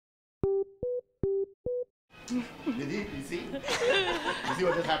Did he? You see? You see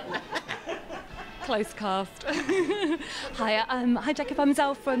what just happened? Close cast. Hi Jacob, I'm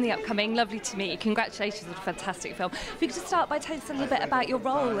Ezelle from the upcoming Lovely to Meet You. Congratulations on a fantastic film. If you could just start by telling us a little bit about your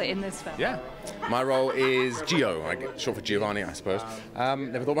role in this film. Yeah, my role is Gio, short for Giovanni, I suppose.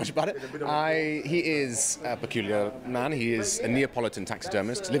 Never thought much about it. He is a peculiar man. He is a Neapolitan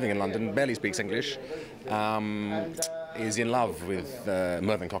taxidermist living in London, barely speaks English. Is in love with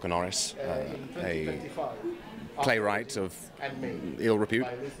Mervyn Cocker-Norris, a playwright of ill repute,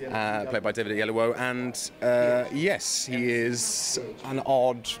 played by David Oyelowo, and yes, he is an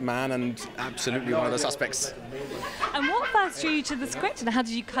odd man and absolutely one of the suspects. And what first drew you to the script, and how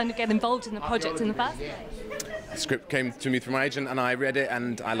did you kind of get involved in the project in the first place? The script came to me through my agent, and I read it,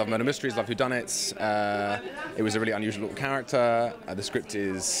 and I love murder mysteries, love whodunits. It was a really unusual little character. The script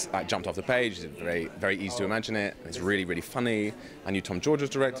is jumped off the page. It's very easy to imagine it. It's really, really funny. I knew Tom George was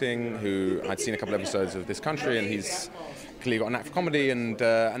directing, who I'd seen a couple of episodes of This Country, and he's clearly got a knack for comedy. And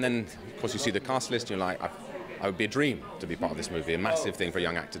then, of course, you see the cast list, and you're like, I would be a dream to be part of this movie, a massive thing for a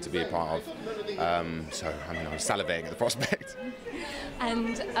young actor to be a part of. So I mean, I'm salivating at the prospect.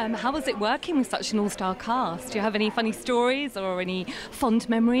 And how was it working with such an all-star cast? Do you have any funny stories or any fond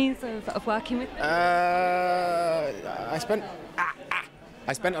memories of working with them?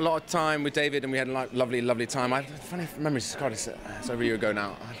 I spent a lot of time with David, and we had a lovely time. I have funny memories. God, it's over a year ago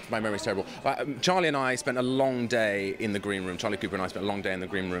now. My memory's terrible. But Charlie and I spent a long day in the green room. Charlie Cooper and I spent a long day in the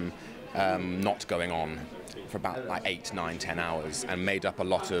green room, not going on, for about like 8, 9, 10 hours, and made up a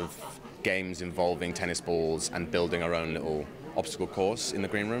lot of games involving tennis balls and building our own little obstacle course in the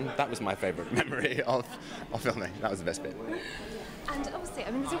green room. That was my favourite memory of filming. That was the best bit. And obviously,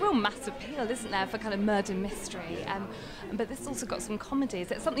 I mean, there's a real mass appeal, isn't there, for kind of murder mystery? But this also got some comedy.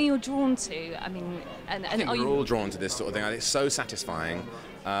 Is it something you're drawn to? I mean, I think we're all drawn to this sort of thing. I think it's so satisfying.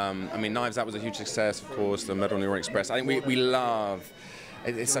 I mean, Knives Out was a huge success, of course. The Murder on the Orient Express. I think we love.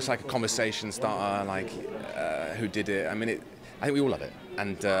 It's such like a conversation starter. Like, who did it? I mean, I think we all love it,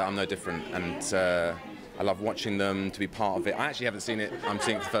 and I'm no different. And I love watching them, to be part of it. I actually haven't seen it. I'm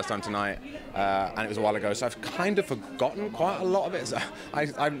seeing it for the first time tonight, and it was a while ago, so I've kind of forgotten quite a lot of it. So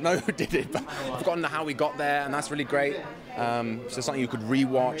I know who did it, but I've forgotten how we got there, and that's really great. So something you could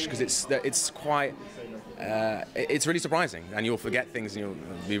re-watch, because it's quite, it's really surprising, and you'll forget things, and you'll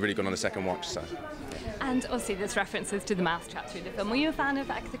be really good on a second watch. So. And obviously there's references to the mousetrap through the film. Were you a fan of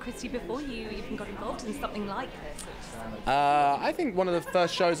Agatha Christie before you even got involved in something like this? I think one of the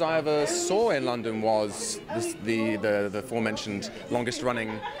first shows I ever saw in London was the aforementioned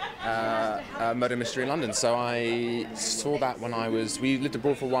longest-running murder mystery in London. So I saw that when we lived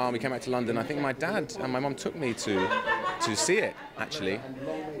abroad for a while, and we came back to London. I think my dad and my mum took me to see it, actually.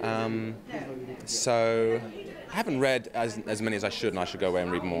 So I haven't read as many as I should, and I should go away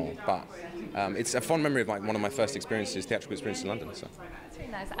and read more. But it's a fond memory of like one of my first experiences, theatrical experiences in London. So. That's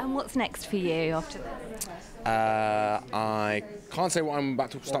really nice. And what's next for you after this? I can't say what I'm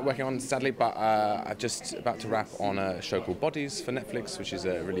about to start working on, sadly, but I'm just about to wrap on a show called Bodies for Netflix, which is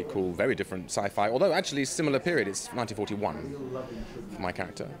a really cool, very different sci-fi, although actually similar period. It's 1941 for my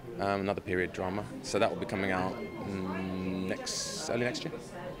character, another period drama. So that will be coming out early next year.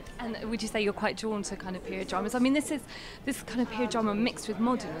 And would you say you're quite drawn to kind of period dramas? I mean, this kind of period drama mixed with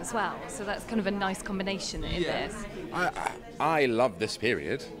modern as well, so that's kind of a nice combination in this. I love this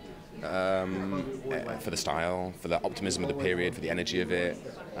period. For the style, for the optimism of the period, for the energy of it.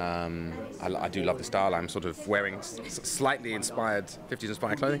 I do love the style. I'm sort of wearing slightly inspired, 50s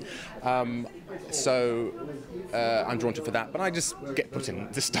inspired clothing. So I'm drawn to it for that. But I just get put in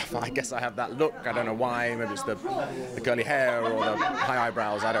this stuff. I guess I have that look. I don't know why. Maybe it's the curly hair or the high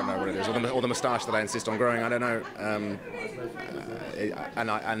eyebrows. I don't know what it is. Or the moustache that I insist on growing. I don't know.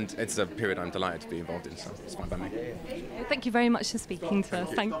 And it's a period I'm delighted to be involved in, so it's fine by me. Thank you very much for speaking to us.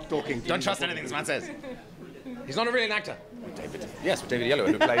 Thank you. Don't trust anything this man says. He's not really an actor. David Oyelowo,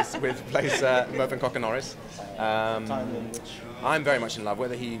 who plays Mervyn Cocker-Norris. I'm very much in love.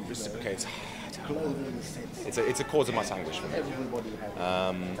 Whether he reciprocates, it's a cause of much anguish for me.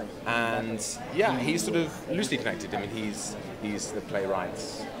 And yeah, he's sort of loosely connected. I mean, he's the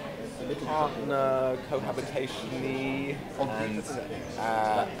playwright's partner, cohabitation-y, and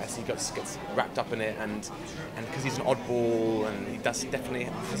as he gets wrapped up in it, and because he's an oddball, and he definitely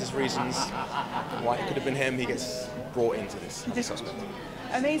has his reasons why it could have been him, he gets brought into this suspect.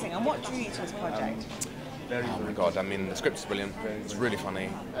 Amazing. And what drew you to this project? Oh my God! I mean, the script's brilliant. It's really funny.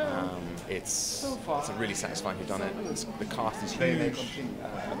 It's a really satisfying whodunit. The cast is huge.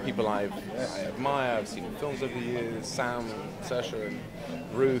 People I admire. I've seen in films over the years. Sam, Saoirse, and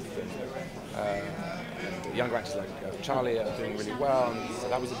Ruth. and younger actors like Charlie are doing really well, and so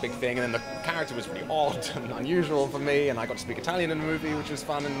that was a big thing. And then the character was really odd and unusual for me, and I got to speak Italian in the movie, which was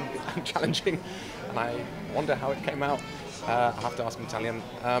fun and challenging. And I wonder how it came out. I have to ask an Italian.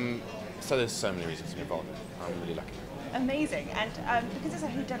 So there's so many reasons to be involved. I'm really lucky. Amazing. And because it's a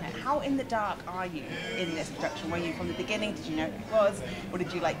whodunit, how in the dark are you in this production? Were you from the beginning? Did you know who it was? Or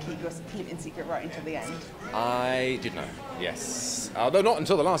did you like keep it in secret right until the end? I did know, yes. Although not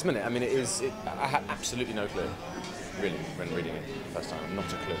until the last minute. I mean, I had absolutely no clue, really, when reading it the first time. Not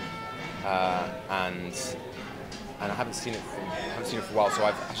a clue. And I haven't seen it for a while, so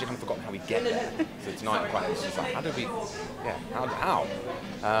I've actually kind of forgotten how we get there. So tonight I'm quite just like, how did we, yeah, how?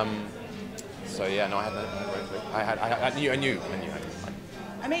 So yeah, no, I had no clue. I knew.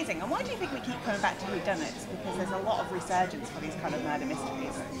 Amazing. And why do you think we keep coming back to whodunits? Because there's a lot of resurgence for these kind of murder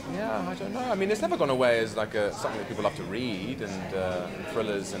mysteries. Yeah, I don't know. I mean, it's never gone away as like something that people love to read and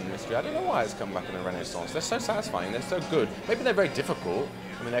thrillers and mystery. I don't know why it's come back in a renaissance. They're so satisfying. They're so good. Maybe they're very difficult.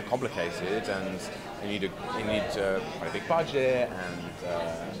 I mean, they're complicated and you need quite a big budget and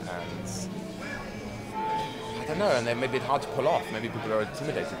I don't know, and they're maybe hard to pull off. Maybe people are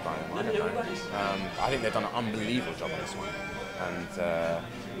intimidated by them. I don't know. I think they've done an unbelievable job on this one, and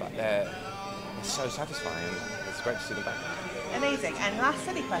but they're so satisfying. It's great to see them back. Amazing. And last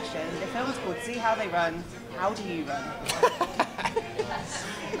silly question: the film's called "See How They Run." How do you run?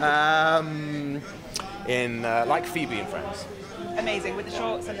 Like Phoebe in Friends. Amazing, with the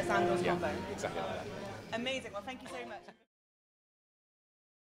shorts and the sandals combo. Exactly like that. Amazing. Well, thank you so much.